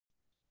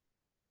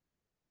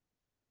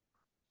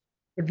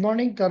Good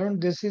morning,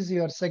 Tarun. This is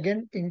your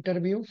second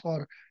interview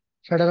for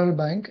Federal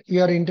Bank.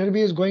 Your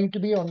interview is going to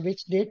be on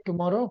which date?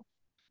 Tomorrow?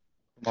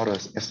 Tomorrow,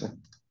 yes, sir.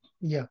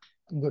 Yeah,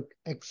 good.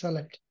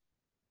 Excellent.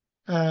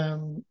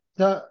 Tarun,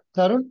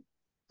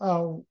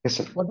 uh, Yes,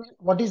 sir.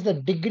 what is the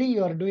degree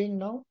you are doing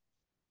now?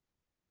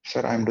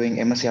 Sir, I'm doing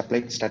MSc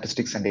Applied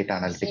Statistics and Data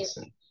Same, Analytics,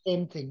 sir.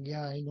 same thing.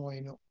 Yeah, I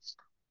know.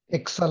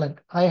 Excellent.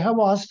 I have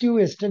asked you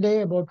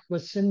yesterday about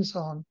questions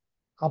on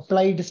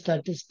applied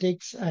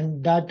statistics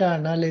and data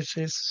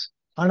analysis,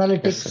 Yes, sir.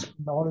 analytics,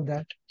 and all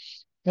that.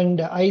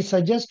 And I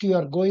suggest you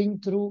are going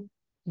through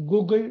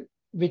Google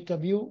with a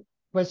few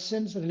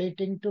questions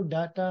relating to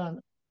data and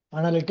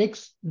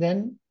analytics,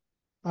 then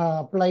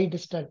applied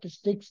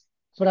statistics.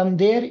 From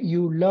there,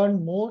 you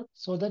learn more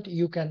so that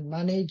you can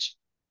manage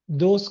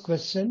those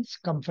questions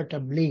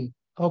comfortably.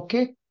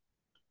 Okay.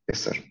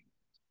 Yes, sir.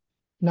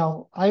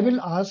 Now, I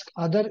will ask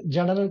other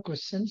general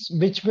questions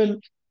which will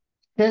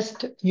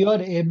test your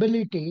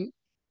ability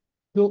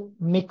to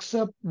mix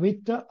up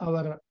with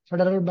our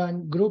Federal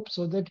Bank group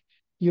so that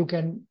you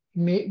can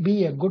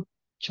be a good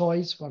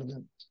choice for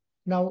them.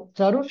 Now,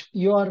 Tarun,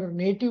 you are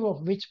native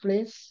of which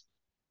place?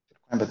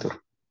 Coimbatore.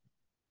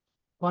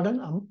 Pardon?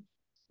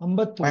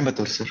 Ambattur.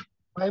 Coimbatore, sir.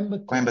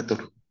 Coimbatore.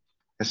 Coimbatore.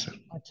 Yes, sir.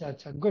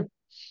 Acha, good.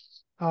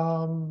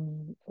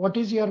 What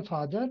is your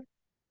father?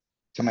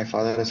 So my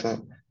father is a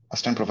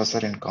assistant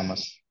professor in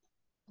commerce.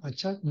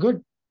 Acha,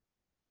 good.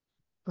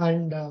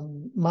 And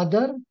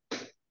mother?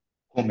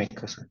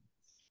 Homemaker, sir.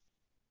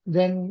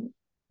 Then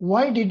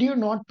why did you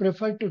not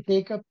prefer to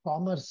take up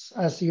commerce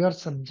as your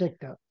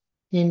subject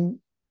in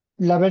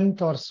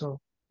 11th or so?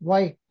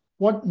 Why?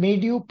 What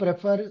made you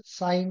prefer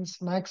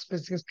science, maths,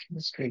 physics,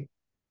 chemistry?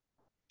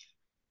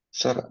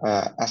 Sir,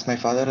 as my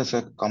father is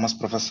a commerce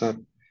professor,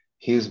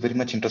 he is very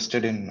much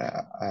interested in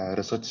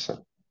research, sir.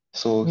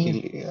 So Hmm.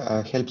 he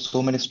helps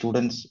so many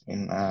students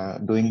in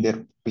doing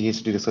their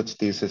PhD research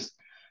thesis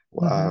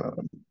Mhm. uh,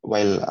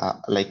 while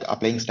like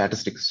applying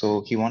statistics.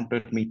 So he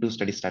wanted me to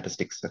study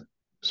statistics, sir.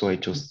 So I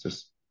chose this.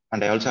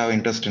 And I also have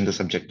interest in the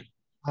subject.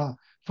 Ah,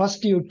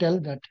 first, you tell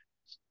that.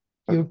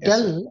 You Yes, sir.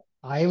 tell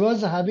I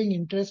was having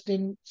interest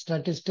in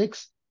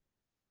statistics.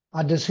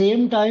 At the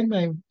same time,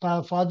 my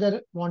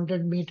father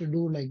wanted me to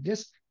do like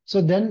this.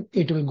 So then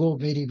it will go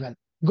very well.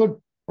 Good.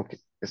 Okay.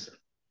 Yes, sir.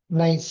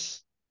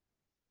 Nice.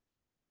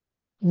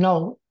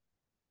 Now,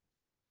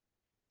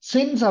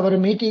 since our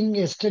meeting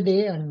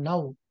yesterday and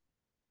now,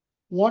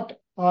 what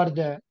are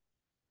the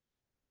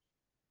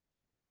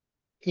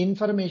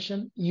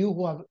information you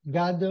have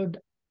gathered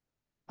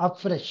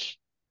afresh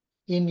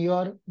in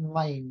your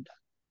mind?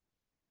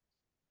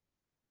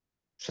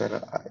 Sir,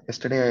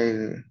 yesterday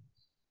I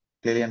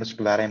clearly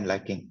understood where I'm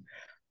lacking.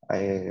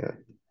 I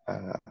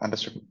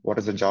understood what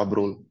is the job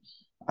role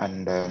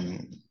and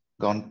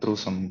gone through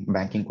some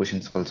banking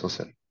questions also,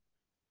 sir.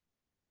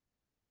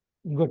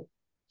 Good.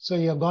 So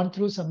you have gone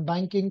through some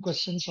banking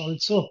questions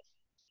also.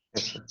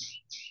 Yes, sir.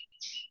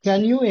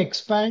 Can you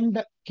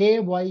expand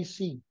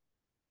KYC?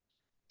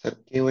 Sir,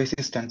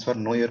 KYC stands for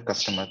Know Your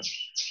Customer.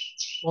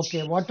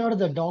 Okay, what are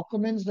the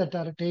documents that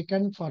are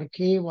taken for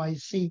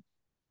KYC?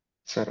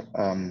 Sir,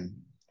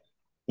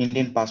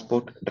 Indian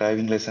passport,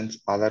 driving license,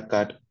 Aadhaar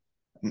card,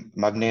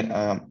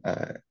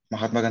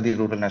 Mahatma Gandhi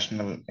Rural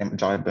National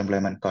Job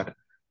Employment Card,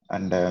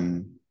 and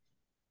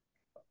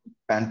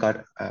PAN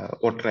card,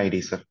 voter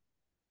ID, sir.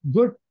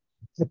 Good.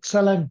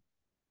 Excellent.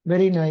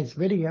 Very nice.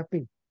 Very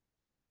happy.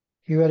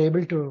 You are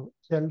able to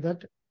tell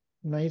that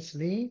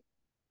nicely.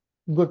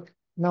 Good.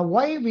 Now,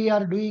 why we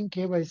are doing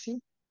KYC?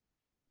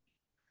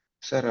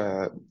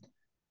 Sir,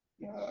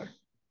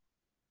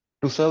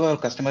 to serve our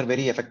customer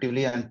very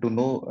effectively and to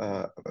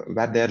know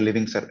where they are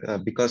living, sir,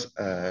 because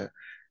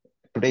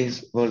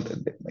today's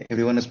world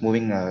everyone is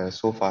moving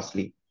so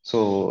fastly,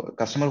 so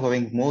customer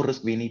having more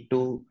risk, we need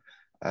to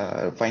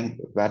find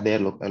where they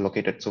are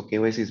located. So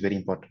KYC is very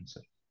important,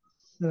 sir.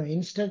 No,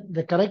 instead,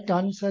 the correct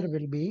answer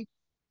will be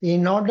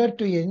in order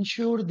to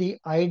ensure the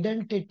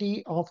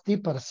identity of the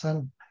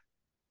person,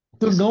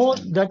 to Okay, sir, know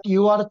fine. that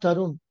you are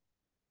Tarun,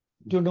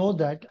 to know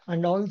that,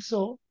 and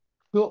also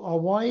to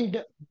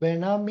avoid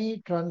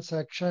Benami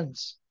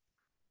transactions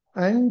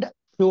and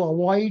to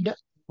avoid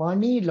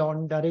money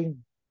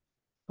laundering.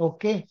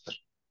 Okay.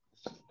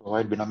 To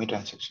avoid Binomi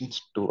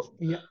transactions, to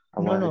Yeah.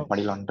 No. avoid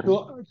money laundering, To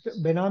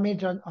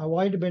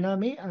avoid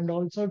Benami and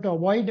also to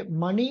avoid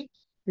money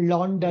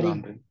laundering.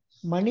 laundering.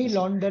 Money Yes, sir.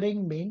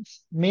 laundering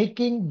means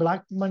making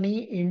black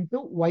money into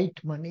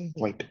white money.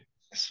 White.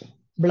 Yes, sir.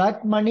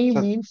 Black money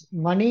Sir, means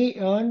money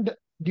earned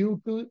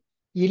due to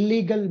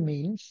illegal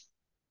means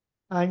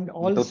and without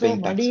also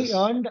paying money taxes.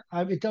 earned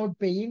without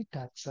paying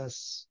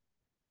taxes.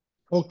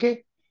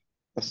 Okay,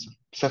 Yes, sir.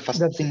 So first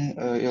that's it.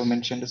 thing you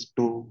mentioned is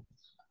to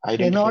In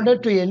identify. order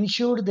to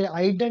ensure the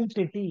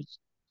identity,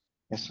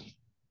 Yes, sir.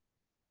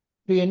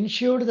 to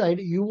ensure that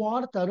you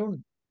are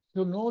Tarun,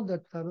 to know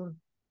that Tarun,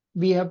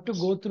 we have to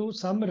go through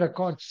some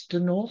records to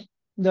know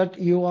that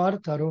you are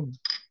Tarun.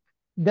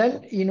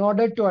 Then, in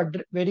order to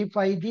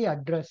verify the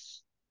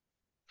address,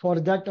 for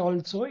that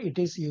also it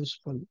is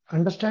useful.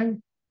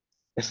 Understand?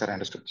 Yes, sir, I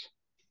understood.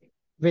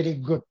 Very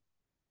good.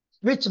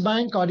 Which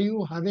bank are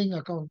you having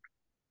account?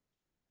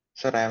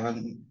 Sir, I am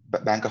in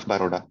Bank of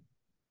Baroda.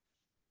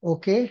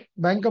 Okay.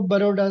 Bank of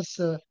Baroda's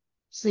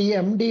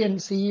CMD and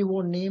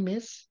CEO name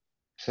is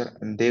Sir,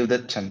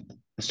 Devdutt Chand.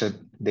 Mr.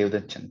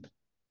 Devdutt Chand.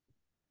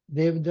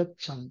 Devdutt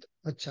Chand.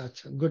 Acha,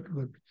 acha. Good,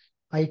 good.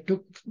 I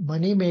took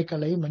Money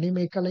Mekalai. Money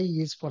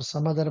Mekalai is for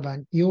some other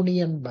bank,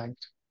 Union Bank.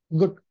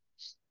 Good.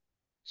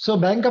 So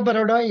Bank of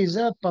Baroda is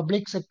a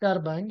public sector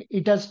bank.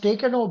 It has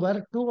taken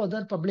over two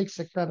other public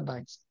sector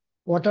banks.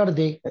 What are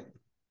they?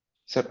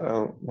 Sir,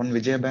 one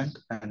Vijaya Bank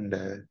and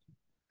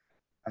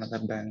another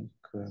bank,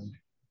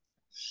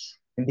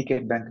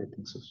 Syndicate Bank, I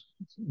think so.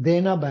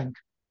 Dena Bank.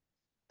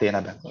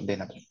 Dena Bank.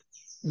 Dena Bank.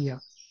 Yeah.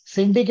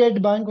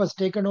 Syndicate Bank was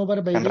taken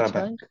over by Canara which Bank.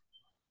 bank?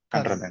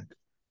 Canara Correct. Bank.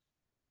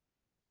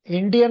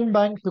 Indian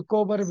Bank took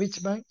over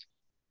which bank?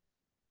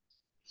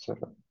 Sir,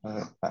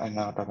 I'm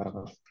not aware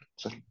of.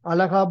 Sir,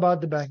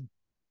 Allahabad Bank.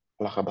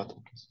 Allahabad.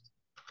 Okay.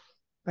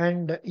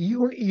 And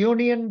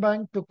Union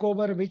Bank took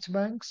over which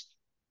banks?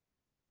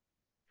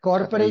 Sir,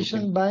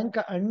 Corporation Bank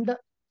and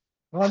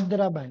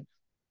Andhra Bank.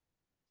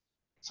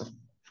 sir,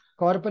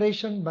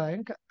 Corporation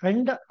Bank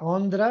and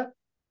Andhra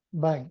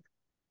Bank.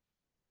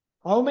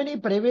 How many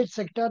private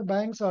sector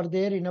banks are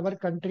there in our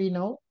country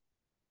now?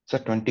 sir,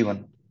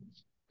 21.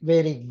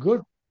 Very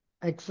good.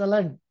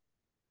 Excellent.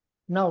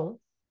 Now,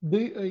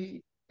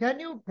 can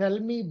you tell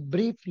me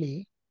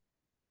briefly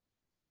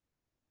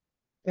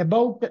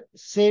about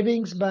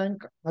savings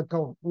bank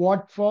account?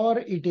 What for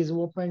it is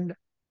opened,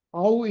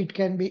 how it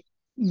can be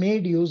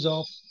made use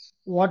of,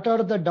 what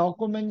are the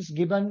documents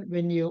given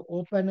when you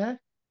open a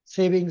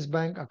savings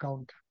bank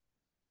account?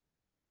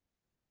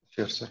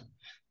 Sure, sir.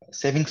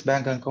 Savings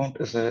bank account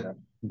is a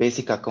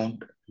basic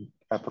account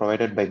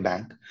provided by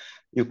bank.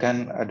 You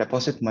can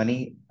deposit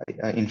money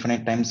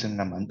infinite times in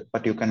a month,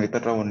 but you can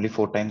withdraw only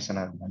 4 times in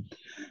a month.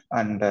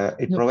 And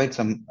it No, provides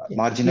some Is,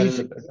 marginal.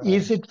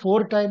 is it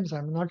 4 times?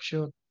 I'm not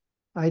sure.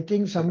 I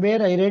think Sir,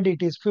 somewhere I read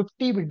it is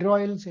 50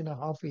 withdrawals in a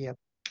half year.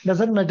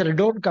 Doesn't matter.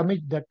 Don't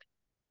commit that.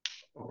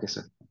 okay,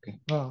 sir. Okay.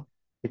 Uh,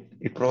 It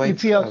if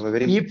provides you have a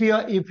very. if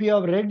you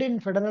have read in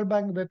Federal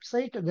Bank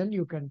website, then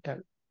you can tell.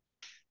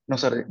 No,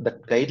 sir. That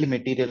guidely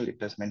material it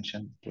has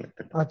mentioned like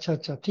that. Acha,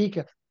 acha, theek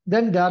hai.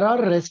 Then there are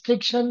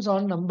restrictions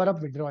on number of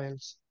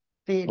withdrawals.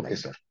 Say Okay, like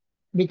sir. that.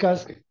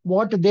 Because Okay.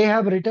 what they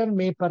have written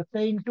may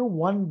pertain to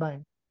one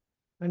bank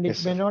and Yes,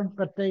 it may sir. not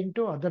pertain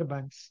to other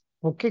banks.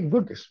 Okay,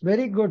 good. Okay, sir.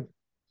 Very good.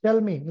 Tell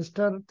me,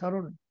 Mr.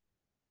 Tarun,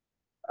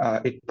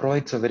 It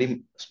provides a very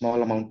small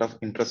amount of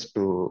interest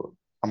to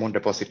amount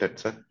deposited,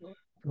 sir,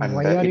 and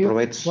why are it you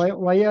provides.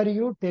 why are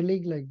you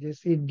telling like this?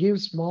 It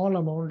gives small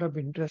amount of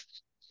interest.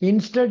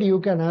 Instead, you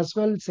can as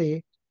well say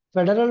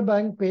Federal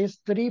Bank pays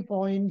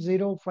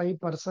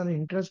 3.05%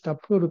 interest up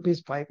to rupees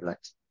 5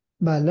 lakhs. Oh,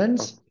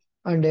 Balance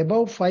and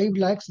above 5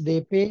 lakhs, they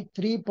pay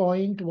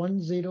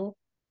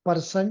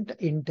 3.10%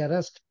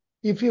 interest.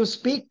 If you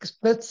speak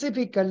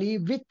specifically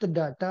with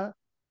data,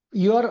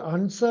 your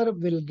answer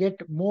will get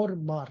more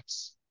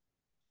marks.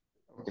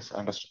 okay, sir.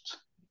 Understood, sir.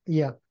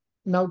 Yeah.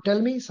 Now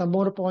tell me some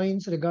more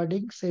points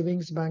regarding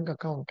savings bank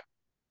account.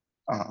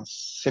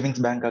 Savings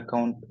bank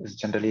account is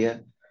generally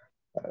a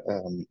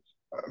um,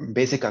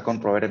 basic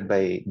account provided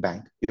by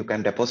bank. You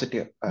can deposit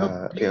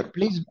No, your.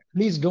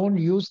 please don't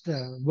use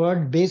the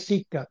word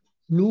basic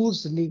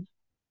loosely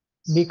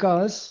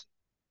because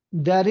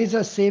there is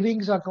a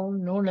savings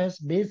account known as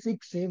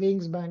basic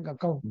savings bank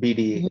account.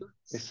 BDA. You,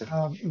 Yes, sir.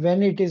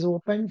 when it is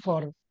open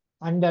for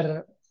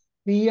under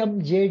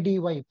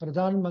PMJDY,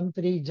 Pradhan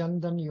Mantri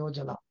Jan Dhan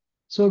Yojana.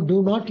 So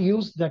do not Okay.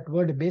 use that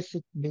word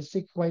basic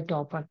quite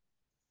often.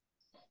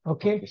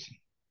 Okay. Okay, sir.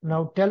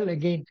 Now tell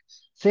again,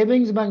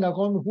 savings bank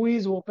account, who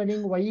is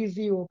opening, why is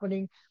he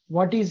opening,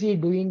 what is he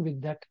doing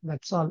with that?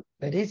 That's all.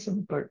 Very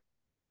simple.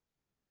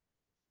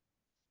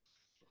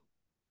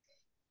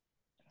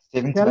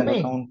 Savings Tell bank me.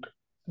 account.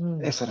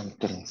 Hmm. Yes, sir. I'm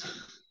telling, sir.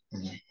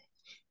 Mm.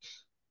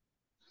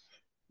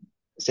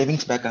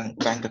 Savings bank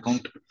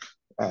account.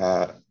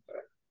 Uh,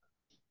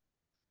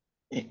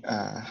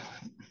 uh,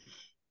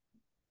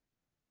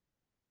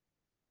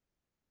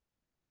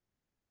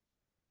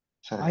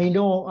 sorry, sir.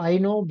 I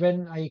know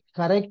when I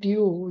correct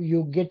you,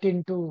 you get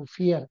into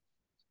fear.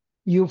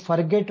 You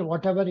forget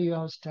whatever you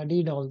have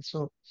studied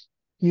also.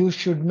 You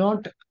should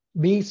not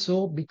be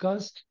so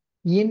because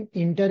in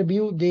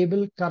interview, they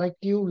will correct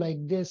you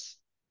like this.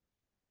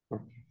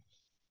 Okay.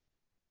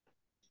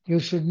 You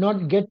should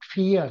not get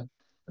fear.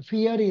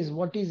 Fear is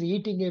what is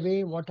eating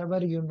away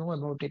whatever you know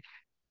about it.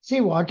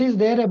 See, what is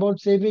there about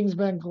savings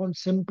bank account?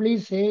 Simply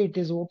say it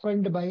is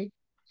opened by,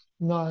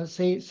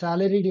 say,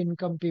 salaried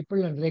income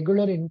people and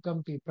regular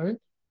income people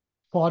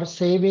for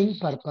saving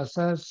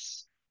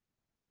purposes.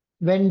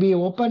 When we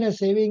open a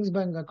savings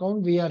bank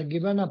account, we are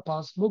given a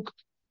passbook,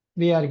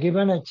 we are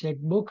given a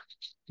checkbook,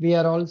 we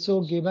are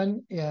also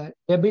given a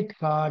debit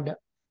card.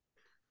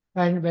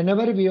 And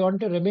whenever we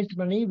want to remit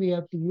money, we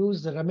have to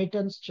use the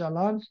remittance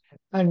challan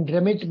and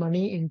remit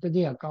money into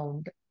the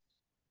account.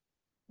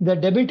 The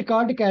debit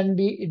card can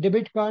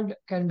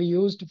be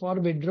used for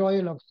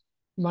withdrawal of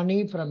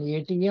money from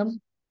ATM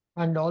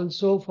and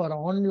also for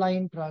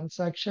online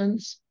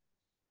transactions.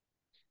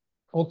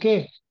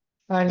 Okay.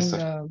 Yes, And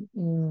sir.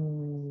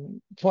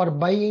 for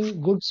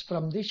buying goods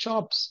from the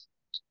shops.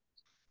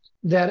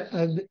 There,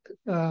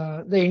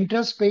 the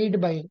interest paid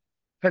by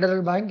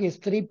Federal Bank is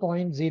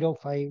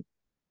 3.05.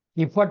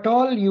 If at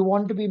all you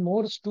want to be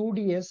more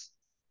studious,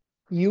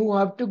 you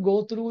have to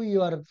go through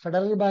your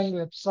Federal Bank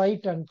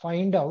website and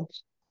find out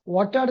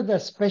what are the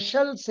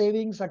special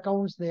savings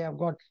accounts they have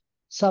got.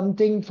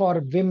 Something for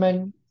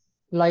women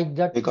like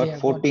that We they got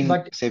have got. 14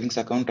 But savings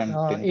account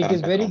and 10 it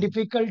is current very account.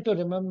 difficult to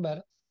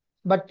remember.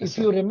 But Yes, if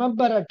sir. you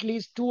remember at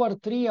least two or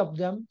three of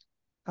them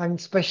and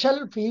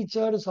special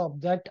features of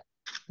that,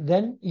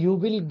 then you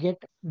will get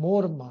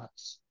more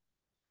marks.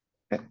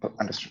 Yeah,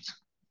 understood, sir.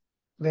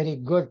 Very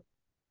good.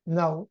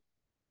 Now,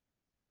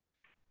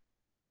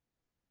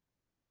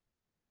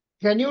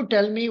 can you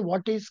tell me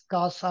what is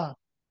CASA?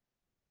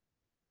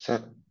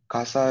 Sir,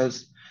 CASA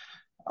is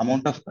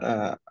amount of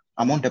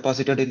amount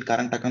deposited in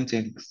current account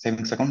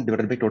savings account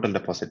divided by total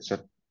deposit, sir.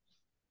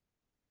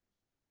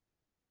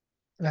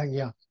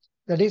 Yeah,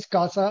 that is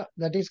CASA.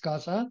 That is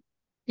CASA.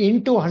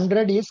 Into Yes, sir.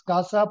 100 is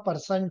CASA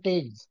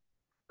percentage.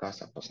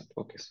 CASA percent.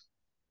 Okay, sir.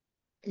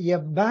 A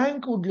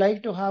bank would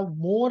like to have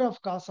more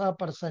of CASA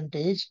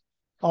percentage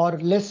or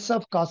less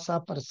of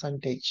CASA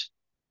percentage.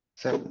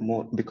 Sir,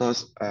 more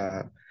because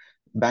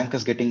bank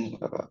is getting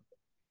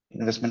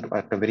investment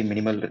at a very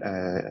minimal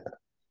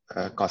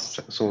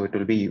cost, so it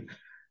will be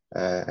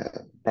uh,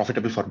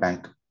 profitable for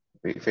bank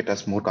if it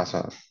has more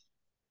CASA.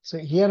 So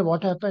here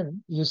what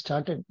happened? You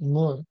started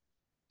more.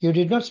 You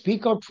did not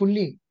speak out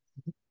fully.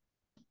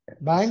 Yes,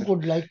 sir. Bank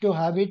would like to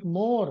have it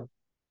more.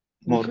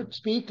 You More. should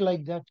speak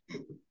like that.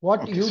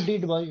 What Okay, you sir.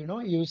 did was,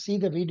 you see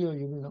the video,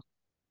 you will know.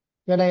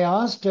 When I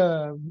asked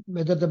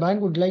whether the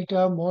bank would like to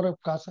have more of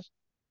CASA,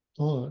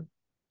 more,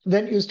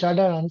 then you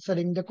started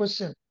answering the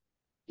question.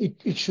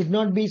 It should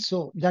not be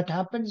so. That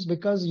happens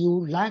because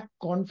you lack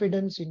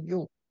confidence in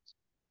you.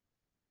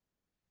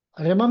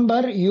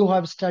 Remember, you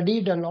have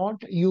studied a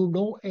lot, you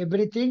know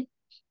everything,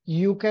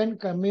 you can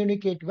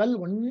communicate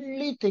well.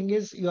 Only thing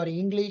is your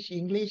English,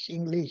 English,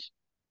 English.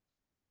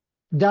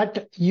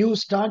 That you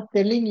start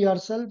telling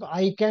yourself,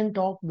 I can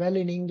talk well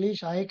in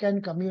English, I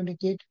can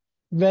communicate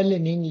well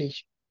in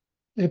English.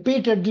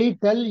 Repeatedly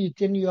tell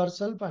within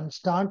yourself and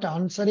start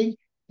answering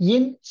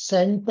in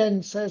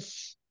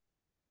sentences.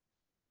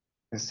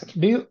 Yes, sir.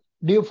 Do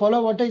you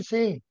follow what I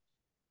say?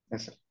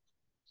 Yes, sir.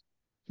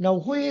 Now,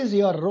 who is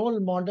your role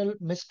model,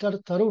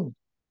 Mr. Tarun?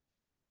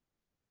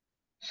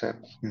 Sir,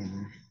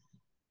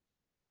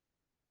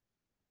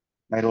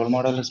 my role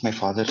model is my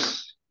father.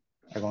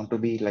 I want to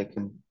be like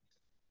him.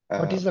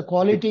 What Uh, is the he,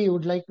 quality you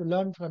would like to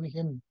learn from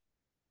him?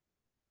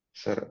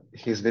 sir,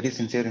 he is very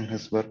sincere in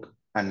his work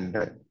and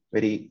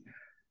very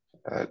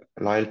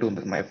loyal to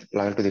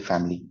the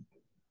family.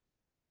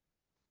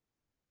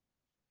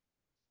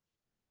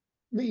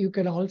 You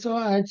can also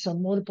add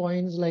some more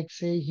points like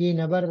say he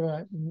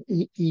never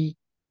he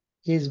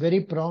is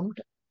very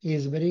prompt, he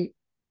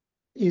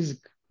is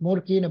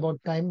more keen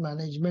about time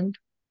management,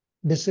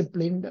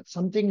 disciplined,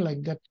 something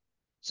like that.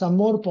 Some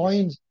more Yes,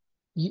 points.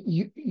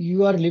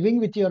 You are living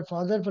with your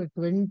father for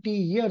 20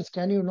 years.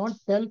 Can you not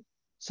tell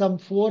some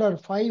four or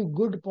five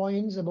good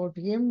points about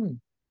him?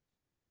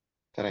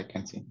 sir, I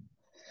can see.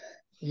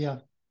 Yeah,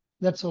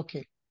 that's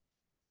okay.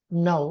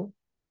 Now,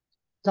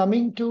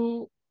 coming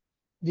to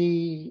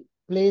the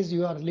place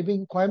you are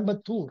living,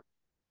 Coimbatore.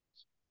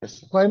 Yes,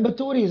 sir.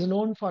 Coimbatore is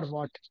known for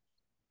what?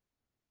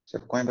 So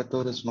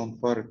Coimbatore is known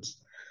for its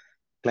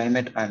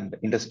climate and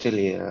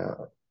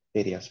industrial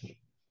areas.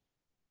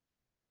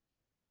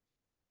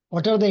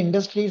 What are the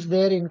industries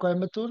there in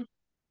Coimbatore?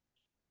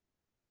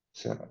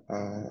 So,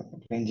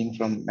 ranging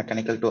from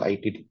mechanical to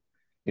IT,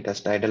 it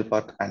has tidal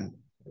park, and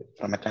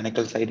from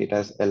mechanical side, it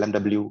has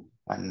LMW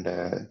and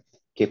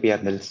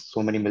KPR mills.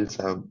 So many mills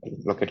are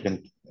located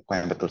in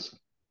Coimbatore, sir.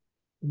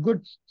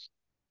 Good,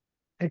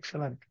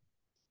 excellent.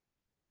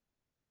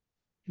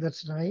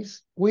 That's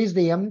nice. Who is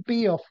the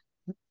MP of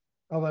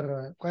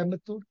our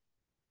Coimbatore?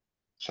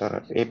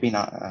 Sir, AP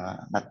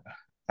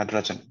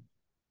Natarajan,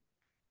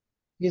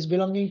 He is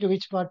belonging to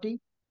which party?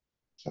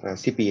 sir,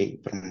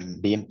 CPA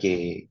from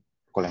DMK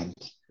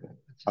Alliance,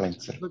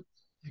 Alliance, sir. Good,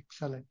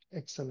 excellent,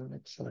 excellent,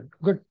 excellent.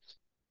 Good.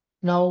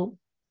 Now,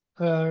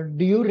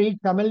 do you read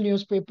Tamil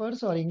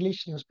newspapers or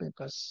English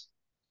newspapers?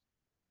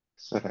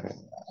 Sir,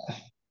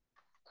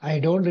 I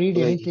don't read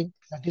like, anything.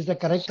 That is the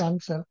correct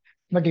answer.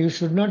 But you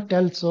should not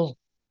tell so.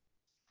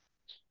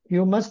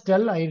 You must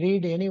tell I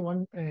read any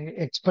one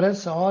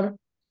Express or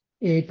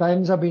a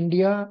Times of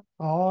India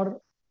or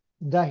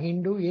the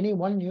Hindu, any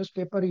one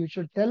newspaper you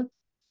should tell.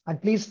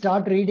 At least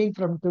start reading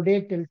from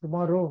today till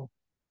tomorrow.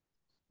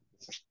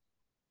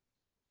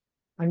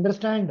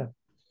 Understand?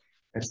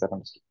 yes, sir,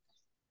 understood.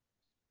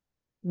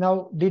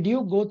 Now, did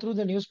you go through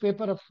the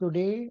newspaper of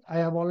today? I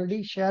have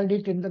already shared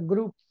it in the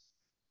group.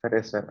 Sir,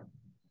 yes, sir.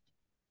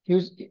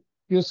 You,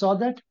 you saw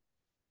that?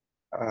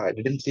 I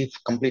didn't see it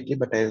completely,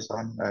 but I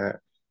saw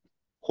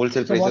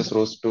wholesale So prices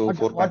rose to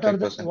what are 4.5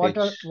 the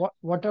percentage.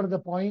 what are the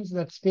points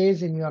that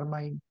stays in your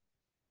mind?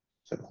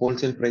 So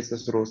wholesale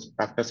prices rose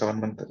after 7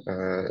 month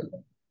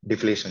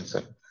deflation,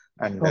 sir.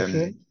 And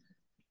Okay.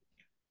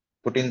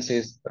 Putin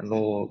says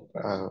no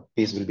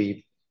peace will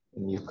be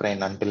in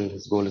Ukraine until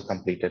his goal is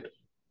completed.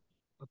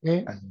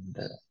 Okay. And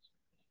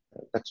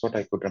that's what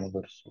I could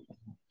remember. So,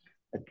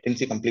 I didn't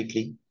see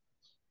completely.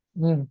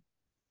 Hmm.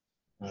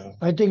 Uh,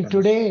 I think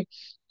and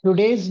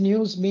today's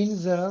news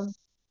means and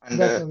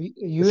that the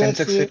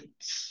Sensex USA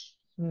hits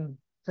hmm,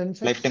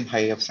 Sensex. lifetime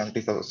high of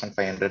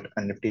 70,500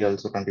 and Nifty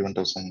also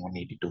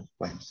 21,182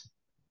 points.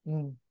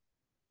 Hmm,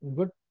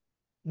 good.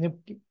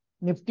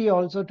 Nifty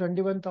also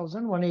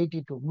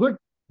 21,182. Good.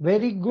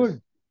 Very Yes.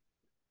 good.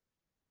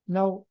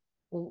 Now,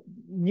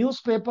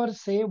 newspapers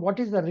say what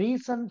is the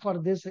reason for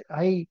this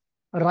high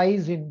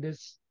rise in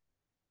this?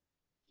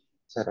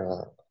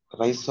 Sir,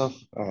 rise of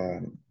I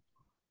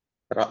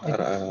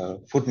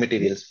think food the,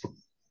 materials, food,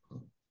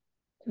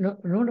 no,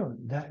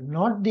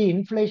 not the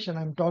inflation.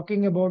 I'm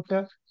talking about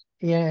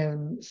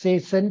say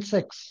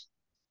Sensex.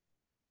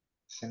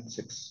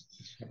 Sensex.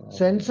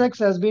 Sensex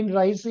has been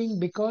rising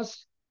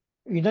because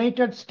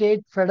United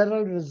States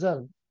Federal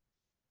Reserve,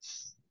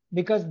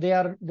 because they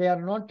are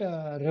not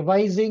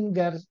revising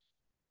their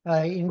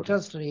Food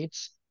interest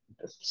rates.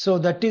 interest. So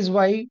that is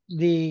why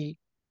the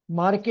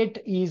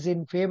market is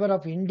in favor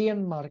of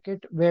Indian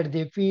market, where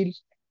they feel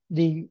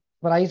the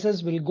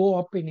prices will go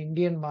up in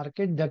Indian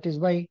market. That is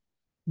why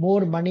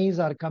more monies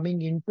are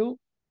coming into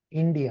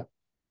India.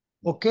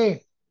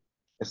 Okay.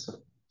 Yes, sir.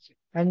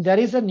 And there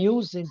is a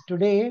news in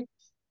today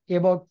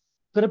about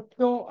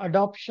crypto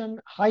adoption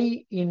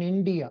high in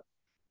India,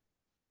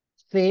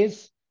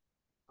 says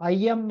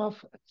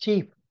IMF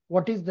chief.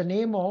 What is the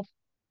name of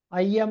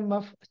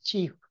IMF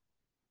chief?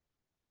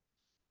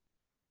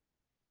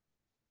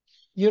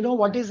 You know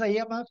what Uh, is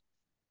IMF?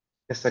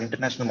 yes, sir.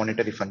 International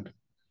Monetary Fund.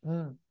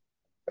 Hmm.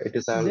 It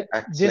is all Th-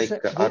 acts This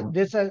like thi- our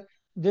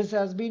this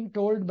has been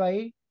told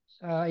by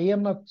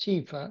IMF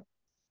chief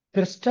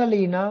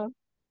Kristalina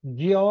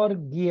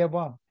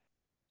Georgieva.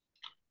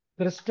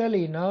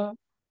 Kristalina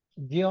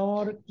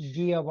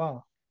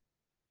Georgieva.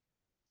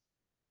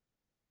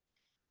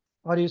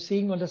 Are you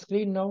seeing on the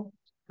screen now? yes,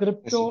 sir.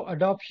 Crypto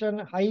adoption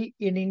high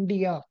in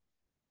India.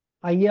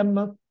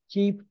 IMF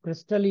chief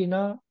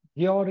Kristalina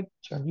Church.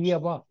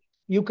 Georgieva.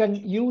 You can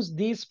use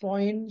these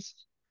points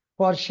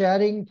for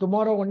sharing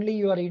tomorrow only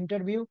your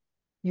interview.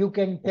 You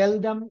can Yes, sir. tell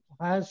them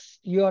as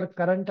your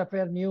current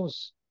affair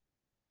news.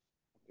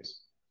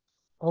 Yes.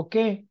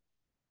 Okay.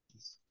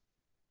 Yes.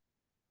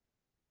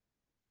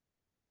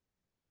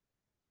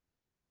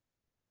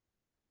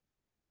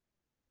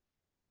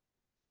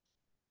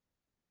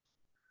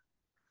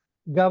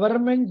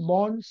 Government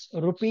bonds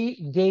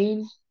rupee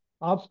gain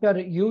after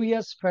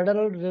US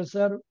Federal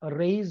Reserve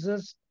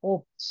raises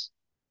hopes.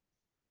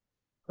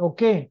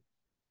 Okay.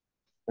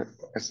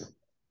 Yes, sir.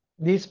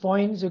 These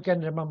points you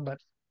can remember.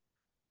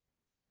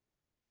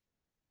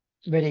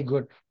 Very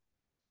good.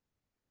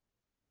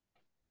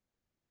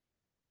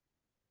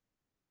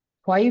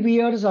 5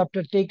 years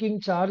after taking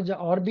charge,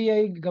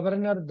 RBI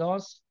Governor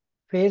Das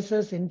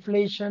faces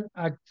inflation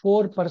at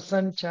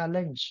 4%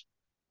 challenge.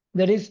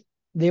 That is,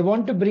 they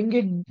want to bring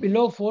it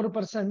below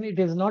 4%. It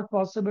is not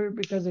possible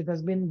because it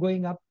has been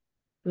going up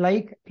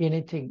like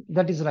anything.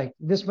 That is right.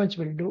 This much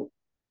will do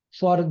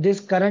for this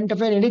current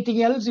affair.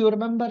 Anything else you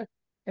remember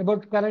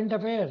about current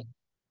affair?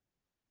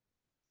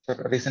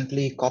 Sir,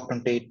 recently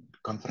COP28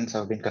 conference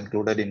have been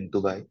concluded in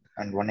Dubai,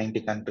 and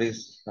 190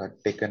 countries have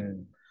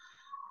taken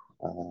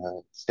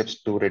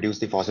steps to reduce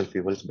the fossil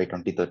fuels by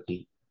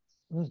 2030.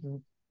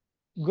 Mhm.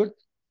 Good.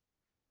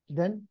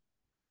 Then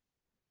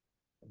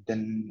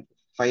Then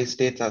five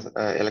states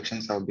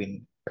elections have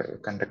been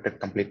conducted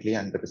completely,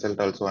 and the result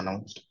also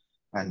announced,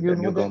 and the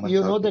new governments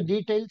you know have the been.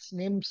 details,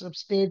 names of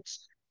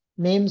states,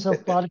 names Uh,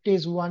 of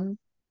parties, one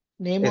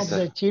name yes, of sir.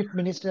 the chief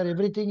minister,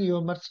 everything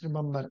you must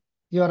remember.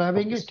 You are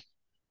having Okay, sir. it?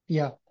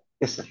 Yeah,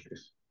 Yes, sir.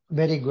 Yes.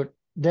 very good.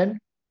 Then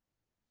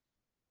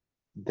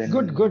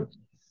good. Then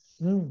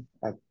Hmm,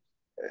 uh,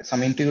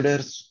 some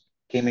intruders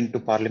came into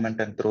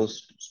parliament and throws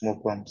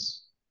smoke bombs.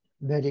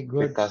 very It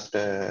good. caused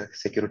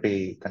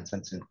security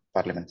concerns in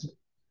parliament, sir.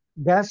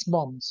 Gas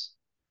bombs.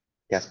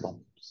 Gas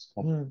bombs.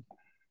 Hmm.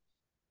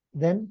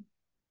 Then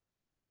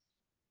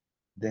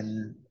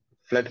Then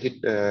flood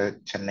hit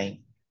Chennai.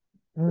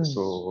 hmm.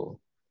 So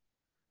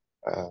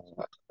uh,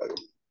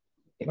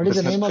 What is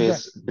the business name of the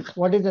face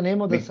what is the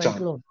name of the Migjon,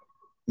 cyclone?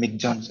 Uh,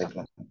 Migjon uh,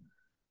 cyclone.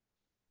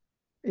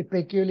 a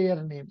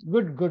peculiar name.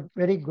 Good.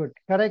 Very good.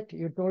 Correct.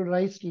 You told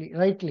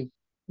rightly.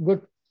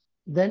 Good.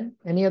 Then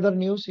any other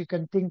news you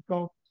can think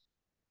of?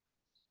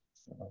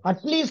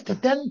 At least That's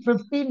 10,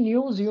 15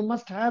 news you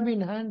must have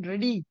in hand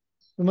ready.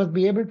 You must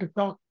be able to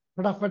talk.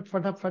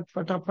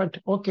 Fatafat.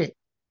 Okay.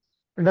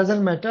 It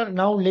doesn't matter.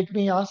 Now let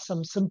me ask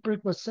some simple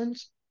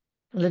questions.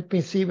 Let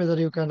me see whether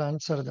you can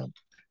answer them.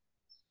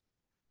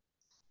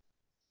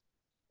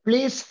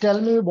 Please tell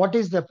me what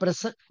is the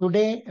present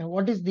today and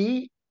what is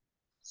the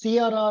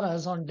CRR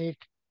as on date?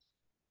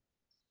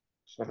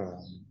 for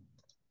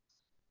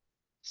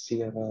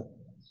CRR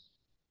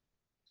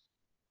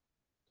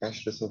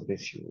cash reserve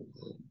ratio.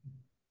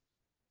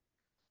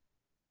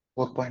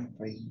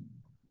 4.5.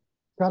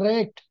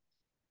 Correct.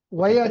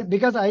 Why are, 4.5.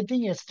 because I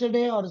think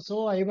yesterday or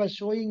so I was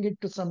showing it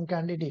to some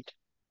candidate.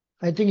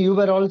 I think you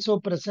were also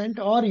present,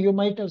 or you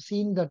might have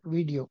seen that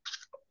video.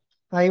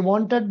 I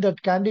wanted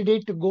that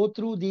candidate to go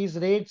through these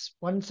rates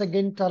once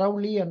again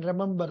thoroughly and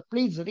remember.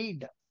 Please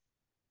read.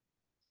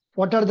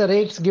 What are the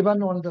rates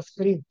given on the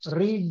screen?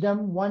 Read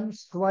them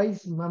once,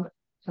 twice,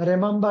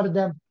 remember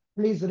them.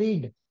 Please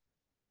read.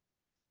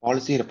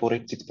 Policy repo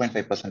rate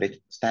 6.5%,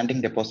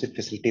 standing deposit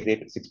facility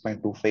rate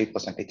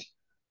 6.25%,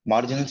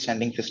 marginal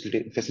standing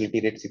facility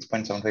rate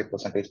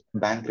 6.75%,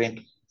 bank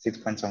rate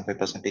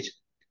 6.75%,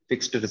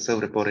 fixed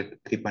reserve repo rate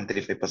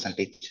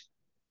 3.35%,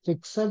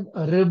 Fixed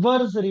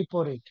reverse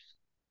repo rate.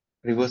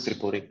 reverse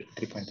repo rate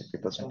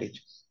 3.35%,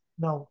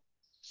 Now,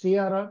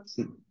 CRR,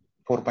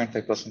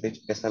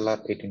 4.5%,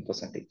 SLR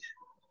 18%,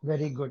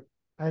 very good.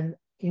 And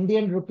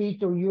Indian rupee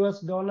to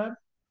US dollar.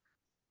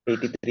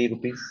 83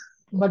 rupees,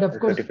 But of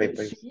course, 35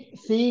 paise.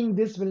 seeing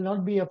this will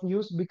not be of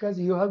use because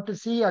you have to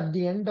see at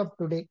the end of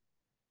today.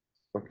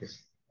 Okay.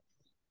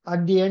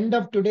 At the end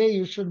of today,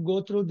 you should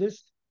go through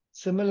this.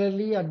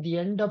 Similarly, at the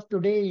end of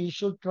today, you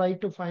should try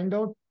to find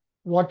out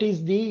what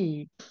is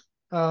the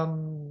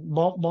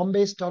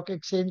Bombay Stock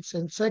Exchange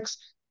Sensex,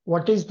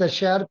 what is the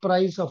share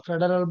price of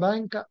Federal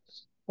Bank.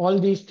 All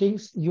these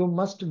things you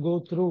must go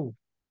through.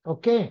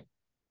 Okay.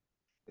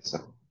 Yes,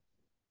 sir.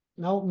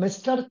 Now,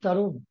 Mr.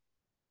 Tarun,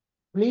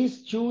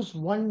 please choose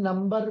one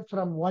number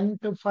from 1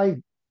 to 5.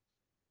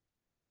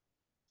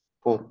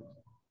 4.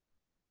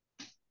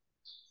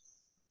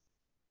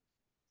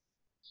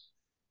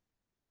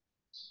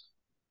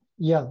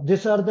 Yeah,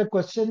 these are the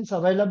questions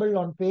available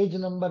on page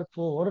number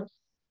 4.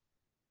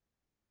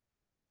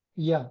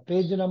 Yeah,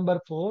 page number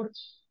 4.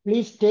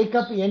 Please take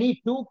up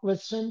any two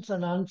questions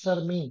and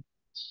answer me.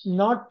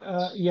 Not,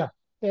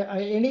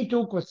 any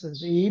two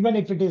questions. Even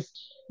if it is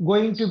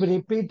going to be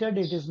repeated,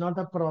 it is not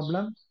a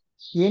problem.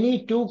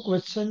 Any two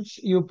questions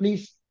you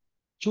please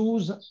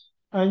choose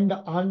and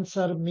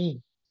answer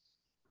me.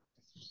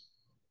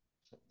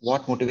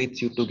 What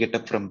motivates you to get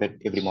up from bed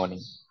every morning?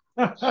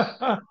 Good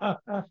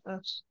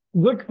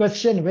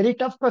question. Very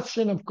tough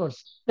question, of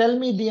course. Tell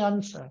me the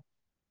answer.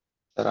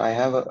 Sir, I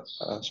have a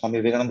Swami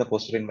Vivekananda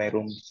poster in my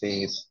room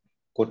says,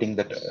 quoting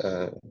that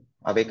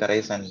awake,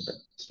 arise, and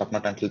stop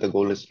not until the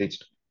goal is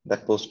reached.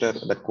 That poster,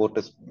 that quote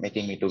is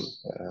making me to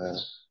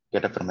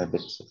get up from my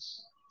bed. Sir.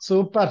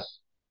 Super.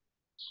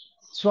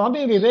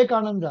 Swami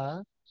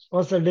Vivekananda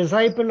was a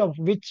disciple of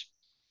which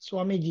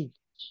Swamiji?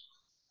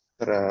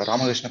 Sir,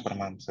 Ramakrishna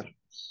Paramahamsa, sir.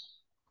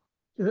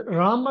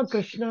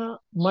 Ramakrishna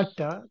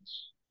Matta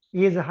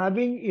is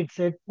having its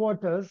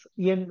headquarters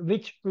in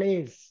which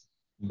place?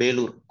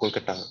 Belur,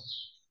 Kolkata.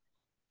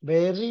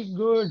 Very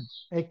good.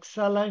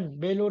 Excellent.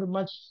 Belur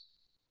Math.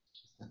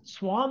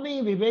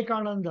 Swami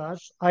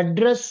Vivekananda's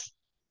address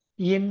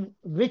in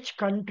which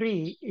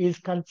country is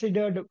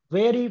considered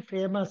very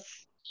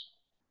famous?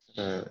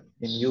 In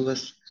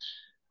US,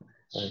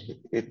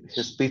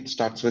 his speech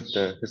starts with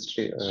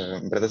history,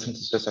 brothers and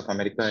sisters of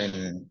America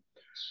in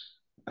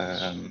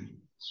um,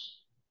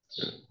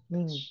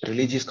 Hmm.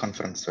 religious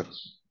conference, sir.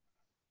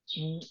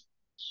 Hmm.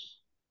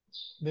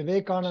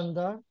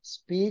 Vivekananda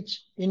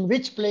speech in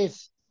which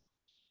place?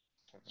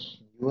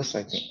 US,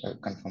 I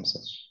think, confirm, sir.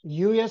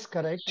 US,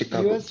 correct.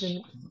 Chicago. US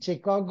in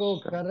Chicago,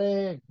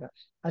 correct.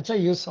 Acha,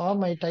 you saw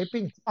my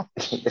typing.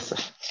 Yes, sir.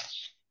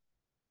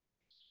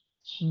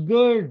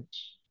 Good.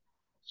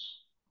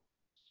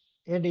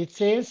 And it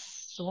says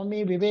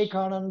Swami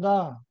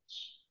Vivekananda.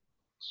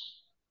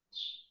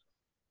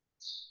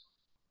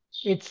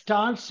 It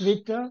starts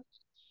with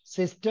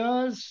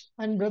Sisters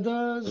and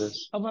Brothers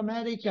Yes. of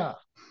America.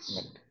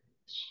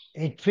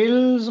 It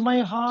fills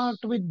my heart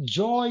with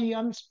joy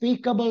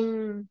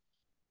unspeakable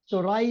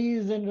to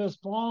rise in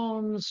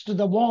response to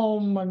the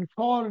warm and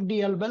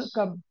cordial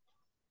welcome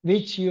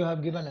which you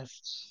have given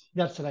us.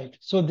 That's right.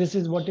 So this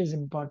is what is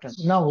important.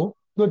 Now,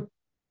 good.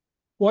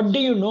 What do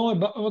you know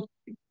about?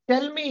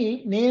 Tell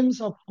me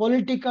names of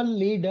political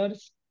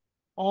leaders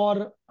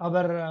or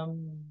our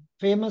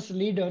famous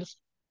leaders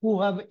who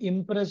have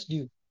impressed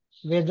you,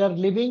 whether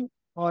living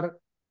or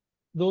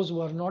those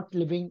who are not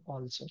living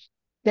also.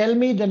 Tell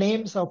me the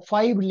names of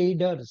 5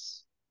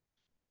 leaders.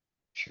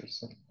 Sure,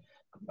 sir.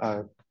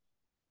 Uh,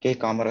 K.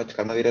 Kamaraj,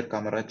 Karmaveer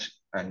Kamaraj,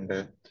 and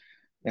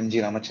M.G.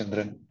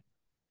 Ramachandran,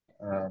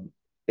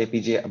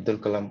 APJ Abdul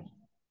Kalam,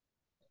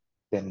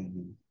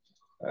 then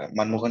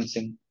Manmohan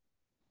Singh,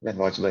 then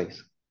Vajpayee.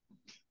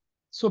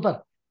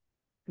 Super.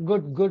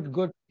 Good, good,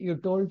 good. You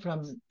told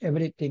from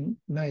everything.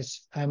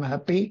 Nice. I'm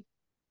happy.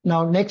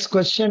 Now, next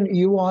question.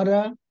 You are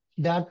a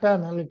data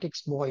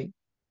analytics boy.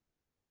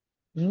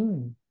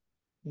 Hmm.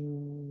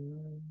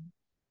 Hmm.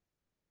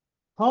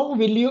 How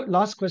will you,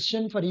 last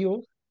question for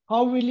you,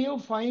 how will you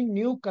find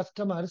new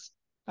customers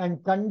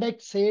and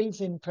conduct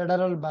sales in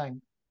Federal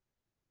Bank?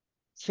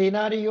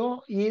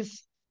 Scenario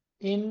is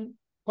in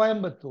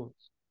Coimbatore.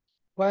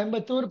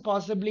 Coimbatore,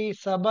 possibly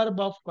suburb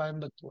of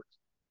Coimbatore.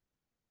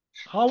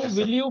 How Yes,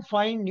 will sir. you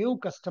find new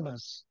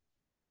customers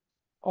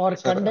or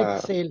Sir,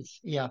 conduct sales?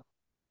 Yeah.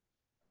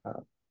 uh,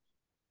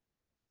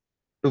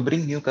 To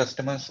bring new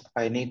customers,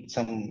 I need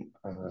some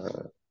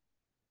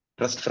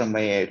trust from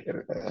my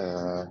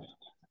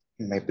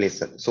place,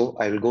 sir. So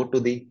I will go to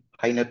the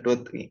high net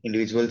worth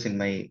individuals in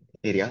my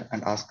area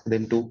and ask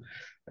them to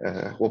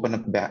open a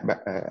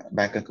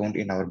bank account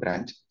in our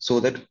branch, so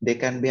that they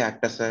can be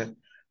act as a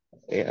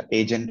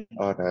agent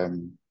or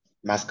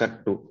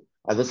mascot to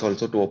others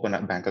also to open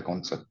a bank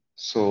account, sir.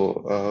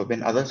 So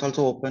when others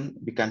also open,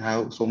 we can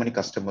have so many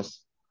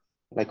customers.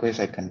 Likewise,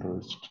 I can do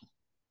it.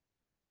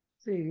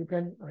 See, you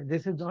can,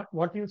 this is not,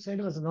 what you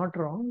said was not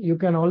wrong. You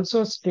can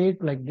also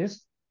state like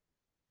this: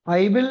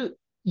 I will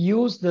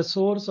use the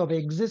source of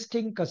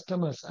existing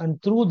customers, and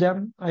through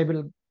them, I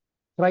will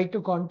try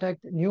to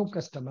contact new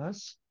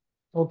customers.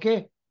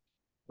 Okay.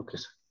 Okay,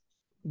 sir.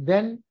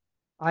 Then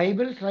I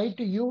will try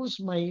to use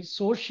my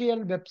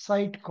social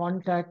website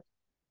contact,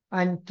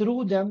 and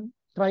through them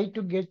try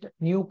to get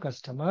new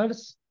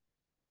customers.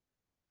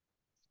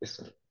 Yes,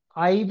 sir.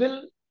 I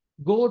will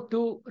go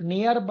to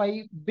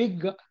nearby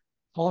big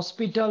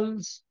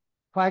hospitals,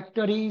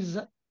 factories,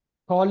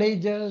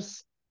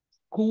 colleges,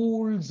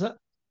 schools,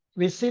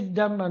 visit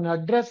them and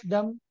address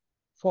them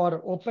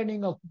for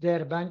opening of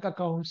their bank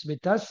accounts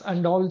with us,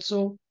 and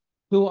also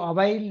to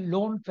avail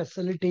loan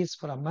facilities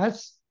from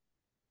us.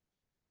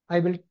 I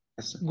will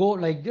Yes, sir. go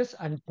like this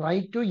and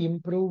try to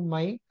improve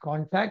my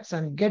contacts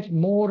and get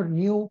more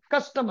new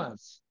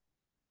customers.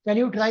 Can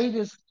you try Yes.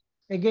 this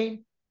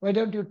again? Why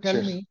don't you tell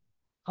Sure. me?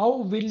 How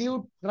will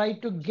you try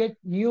to get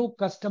new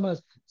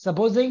customers?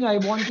 Supposing I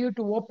want you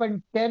to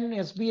open 10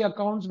 SB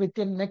accounts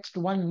within next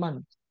 1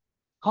 month.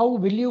 How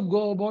will you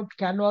go about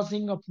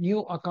canvassing of new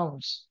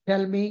accounts?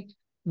 Tell me,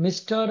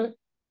 Mr.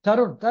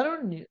 Tarun.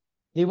 Tarun,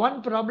 the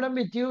one problem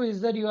with you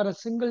is that you are a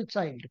single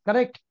child,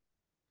 correct?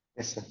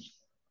 Yes, sir.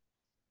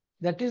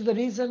 That is the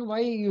reason why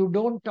you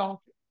don't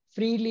talk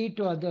freely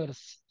to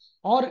others,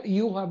 or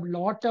you have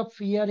lot of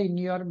fear in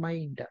your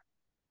mind.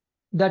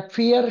 That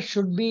fear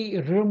should be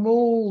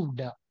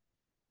removed.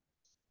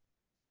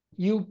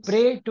 You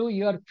pray to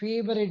your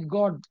favorite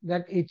god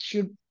that it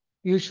should,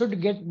 you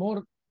should get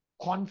more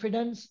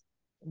confidence,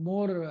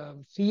 more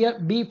fear.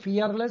 Be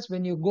fearless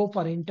when you go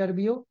for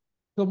interview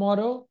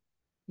tomorrow.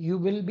 You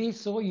will be,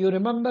 so you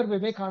remember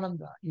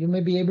Vivekananda, you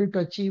may be able to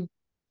achieve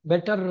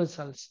better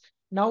results.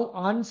 Now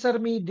answer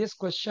me this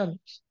question: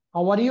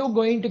 how are you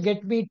going to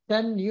get me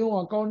 10 new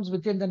accounts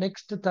within the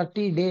next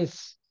 30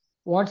 days?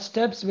 What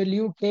steps will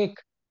you take?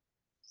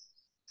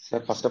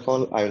 Sir, first of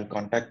all, I will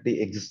contact the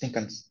existing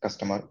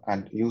customer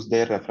and use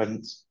their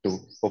reference to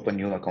open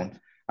new accounts.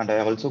 And I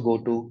also go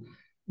to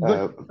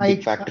Good. big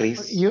I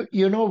factories.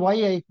 you know why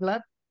I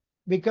clap?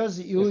 Because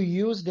you Yes,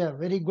 used a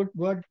very good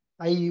word.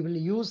 I will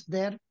use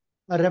their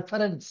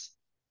reference.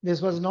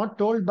 This was not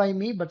told by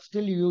me, but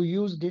still you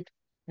used it.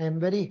 I am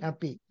very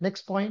happy.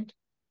 Next point.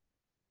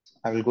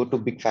 I will go to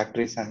big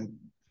factories and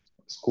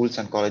schools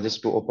and colleges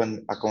to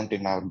open account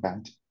in our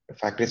bank.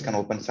 Factories can No,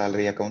 open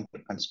salary account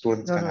and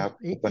students no, can no. have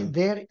open.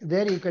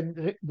 There you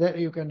can there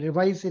you can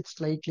revise it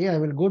slightly. I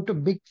will go to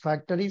big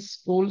factories,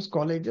 schools,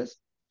 colleges,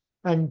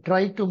 and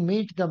try to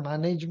meet the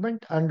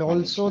management and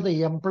also Management.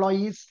 the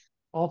employees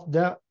of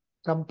the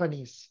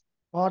companies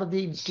or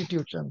the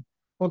institution.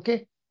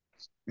 Okay.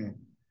 Mm.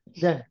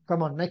 Then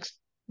come on, next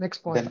Then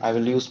point. I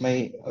will use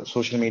my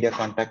social media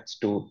contacts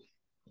to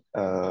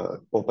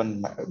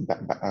open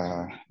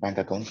bank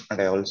accounts, and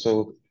I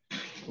also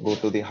go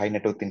to the high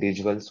net worth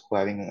individuals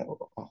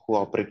who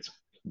operates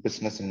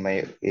business in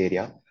my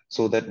area,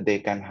 so that they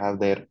can have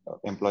their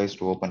employees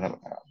to open a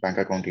bank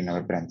account in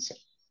our branch.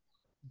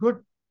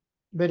 Good,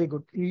 very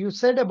good. You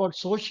said about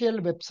social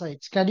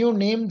websites. Can you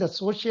name the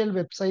social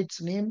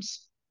websites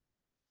names?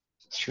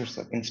 Sure,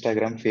 sir.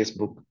 Instagram,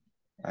 Facebook,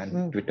 and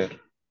Hmm. Twitter,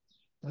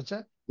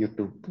 Acha.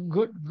 YouTube.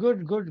 Good,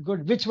 good, good,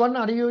 good. Which one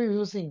are you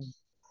using?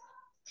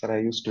 Sir, I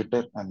use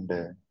Twitter and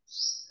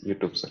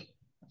YouTube, sir.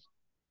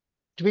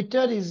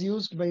 Twitter is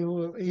used by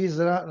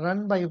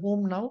run by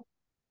whom now?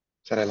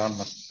 Sir, Elon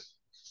Musk.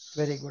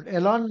 Very good.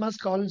 Elon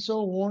Musk also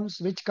owns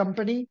which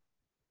company?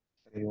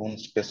 He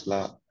owns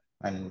Tesla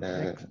and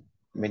Ex-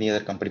 many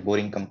other company,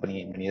 Boring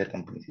Company, many other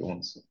companies he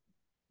owns.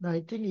 I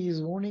think he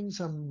is owning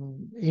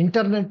some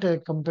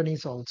internet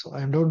companies also.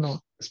 I don't know.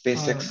 Uh,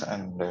 SpaceX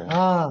and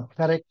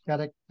correct,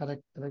 correct,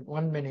 correct, correct.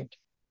 1 minute.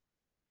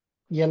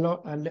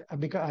 Yellow,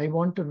 because I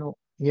want to know.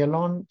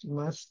 Elon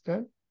Musk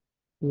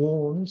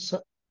owns.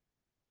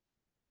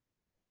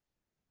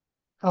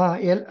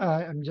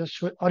 I'm just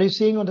sure. Are you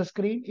seeing on the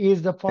screen? He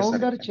is the yes, sir, I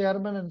founder, can.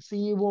 chairman, and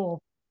CEO of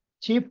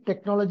Chief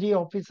Technology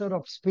Officer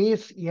of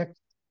SpaceX,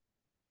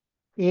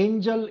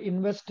 angel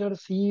investor,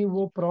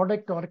 CEO,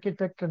 product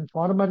architect, and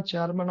former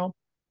chairman of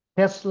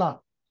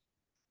Tesla,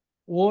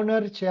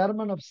 owner,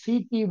 chairman of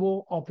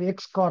CTO of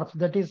X Corp,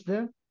 that is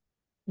the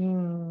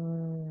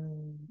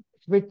mm,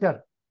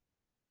 Twitter,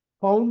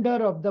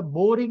 founder of the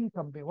Boring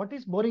Company. What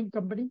is Boring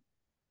Company?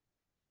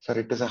 Sir,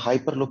 it is a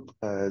Hyperloop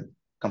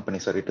company,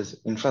 sir. It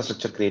is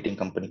infrastructure creating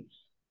company.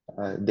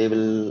 They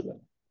will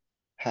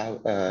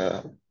have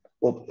an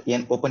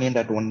open end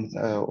at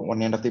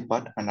one end of the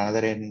part and another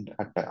end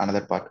at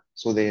another part.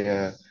 So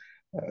they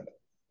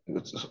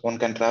one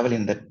can travel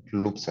in that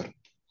loop, sir.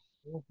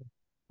 Okay.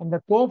 And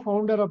the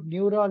co-founder of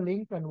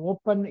Neuralink and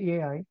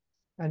OpenAI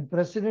and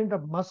president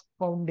of Musk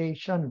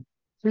Foundation.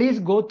 Please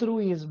go through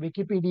his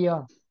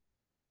Wikipedia.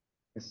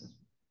 Yes, sir.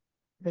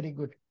 Very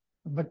good.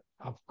 But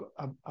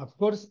of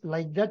course,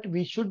 like that,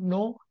 we should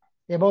know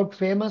about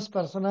famous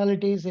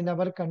personalities in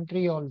our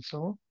country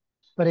also.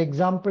 For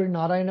example,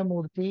 Narayana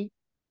Murthy,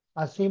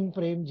 Asim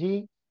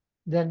Premji,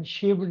 then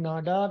Shiv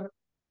Nadar.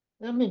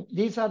 I mean,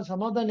 these are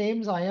some of the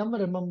names I am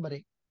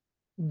remembering.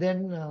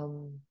 Then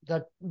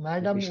that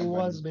madam Mukesh who Ambani,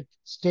 was with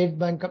State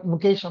Bank,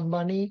 Mukesh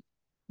Ambani,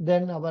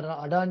 then our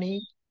Adani,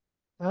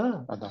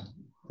 ah, Adan.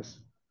 Yes.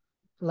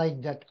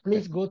 like that. Yes.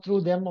 Please go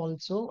through them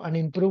also and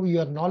improve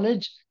your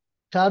knowledge.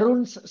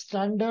 Tarun's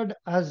standard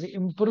has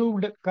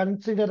improved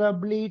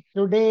considerably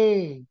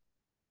today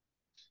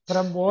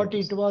from what Thank you,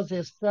 it sir. was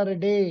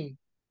yesterday.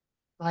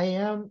 I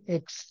am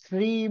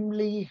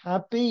extremely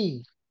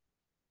happy.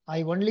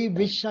 I only Thank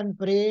wish and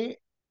pray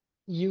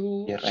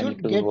you Here, I need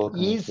should to get work on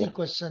it easy here.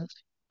 questions.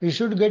 You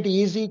should get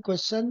easy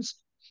questions.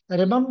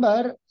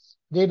 Remember,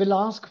 they will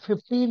ask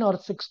 15 or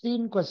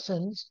 16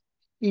 questions.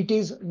 It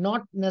is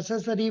not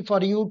necessary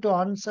for you to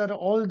answer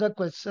all the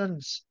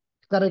questions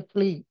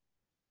correctly.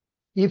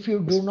 If you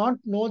do Yes. not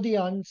know the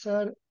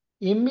answer,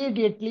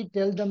 immediately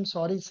tell them,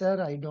 sorry,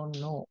 sir, I don't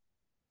know.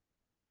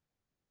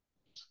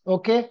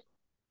 Okay?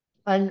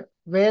 And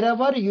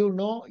wherever you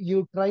know,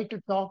 you try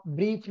to talk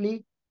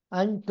briefly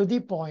and to the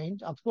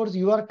point. Of course,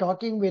 you are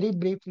talking very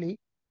briefly,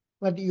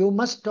 but you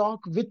must talk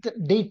with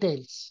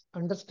details.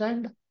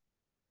 Understand?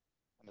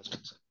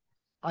 Understood, sir.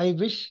 I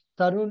wish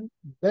Tarun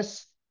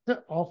best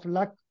of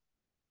luck,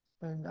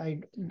 and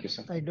Thank you,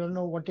 sir. I don't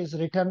know what is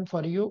written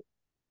for you,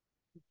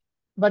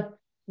 but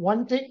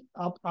one thing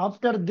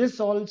after this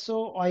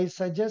also I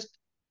suggest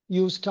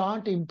you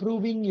start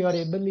improving your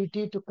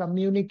ability to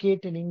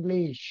communicate in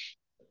English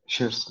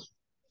Sure, sir.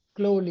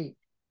 slowly.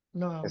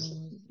 Yes, sir.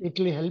 It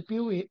will help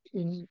you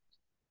in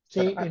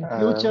Sir, say in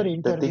future the thing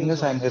interviews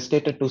is, I'm also.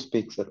 hesitated to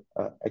speak, sir.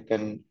 I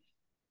can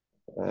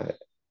uh,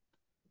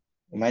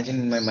 imagine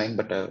in my mind,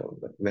 but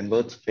when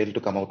words fail to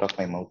come out of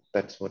my mouth,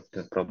 that's what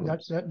the problem That,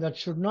 is. that that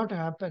should not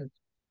happen.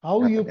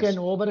 How you Happen, yes, can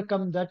sir.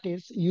 overcome that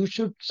is you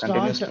should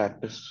Continuous start.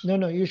 practice.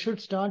 No, you should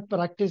start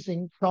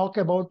practicing. Talk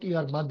about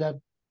your mother.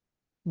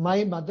 My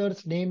Yes,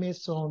 mother's name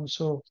is so and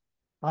so.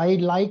 I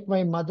like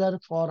my mother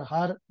for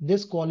her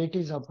this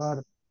qualities of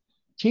her.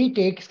 She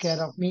takes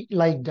care of me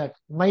like that.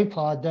 My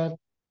father,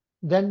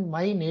 then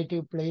my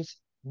native place,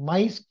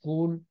 my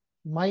school,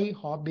 my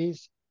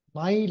hobbies,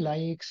 my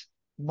likes,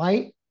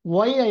 my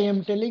why I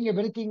am telling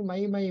everything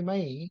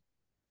my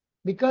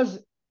because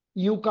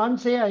you can't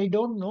say I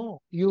don't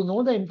know. You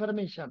know the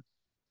information.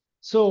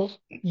 So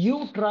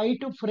you try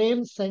to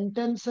frame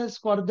sentences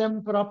for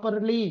them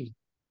properly.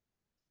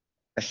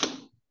 yes, sir.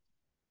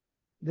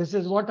 This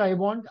is what I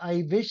want.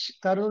 I wish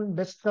Tarun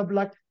best of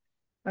luck.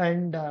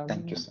 And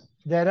Thank you, sir.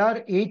 there are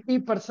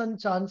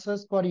 80%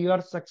 chances for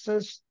your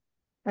success.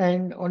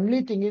 And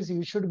only thing is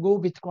you should go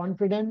with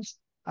confidence.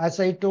 As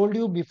I told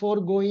you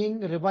before going,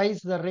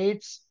 revise the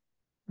rates,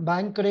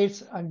 bank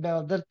rates and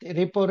other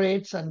repo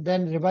rates, and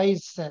then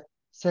revise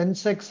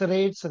Sensex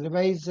rates,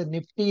 revise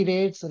Nifty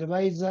rates,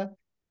 revise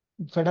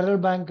Federal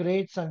Bank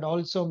rates and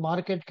also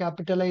market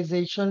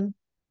capitalization.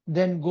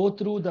 Then go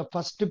through the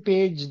first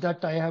page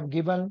that I have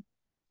given.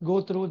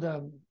 Go through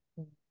the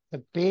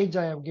page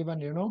I have given.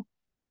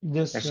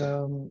 This Yes,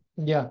 sir.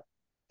 yeah.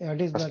 What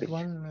is First that page.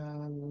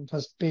 one?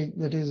 First page.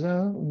 That is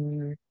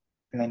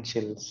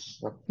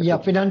Financials of yeah,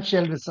 everything.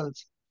 financial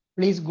results.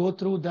 Please go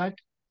through that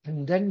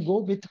and then go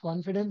with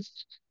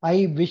confidence.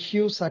 I wish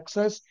you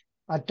success.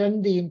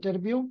 Attend the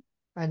interview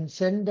and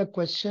send the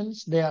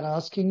questions they are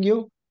asking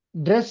you.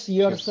 Dress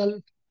Sure, sir.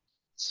 yourself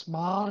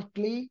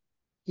smartly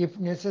if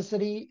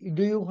necessary.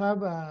 Do you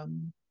have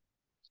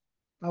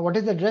what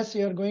is the dress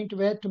you are going to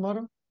wear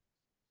tomorrow?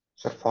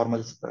 Sir,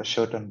 formal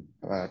shirt and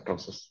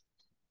trousers.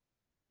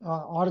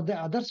 Or the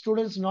other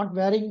students not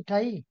wearing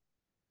tie?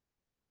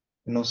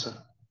 No, sir.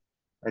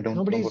 I don't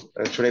know Nobody's.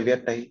 what. Should I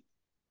wear tie?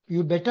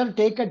 You better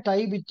take a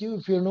tie with you.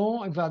 If you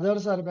know if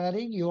others are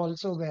wearing, you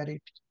also wear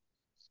it.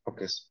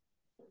 Okay, sir.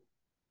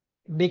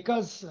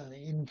 Because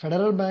in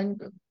Federal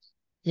Bank,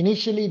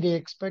 initially they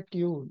expect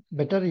you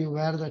better you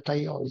wear the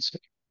tie also.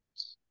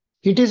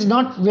 It is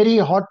not very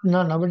hot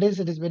now. Nowadays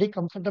it is very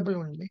comfortable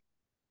only.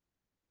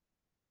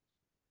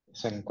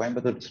 So in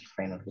Coimbatore, it's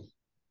fine only.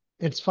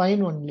 It's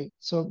fine only.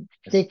 So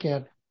Yes, take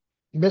care.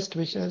 Best yes.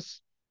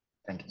 wishes.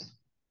 Thank you, sir.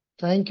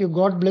 Thank you.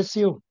 God bless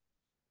you.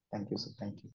 Thank you, sir. Thank you.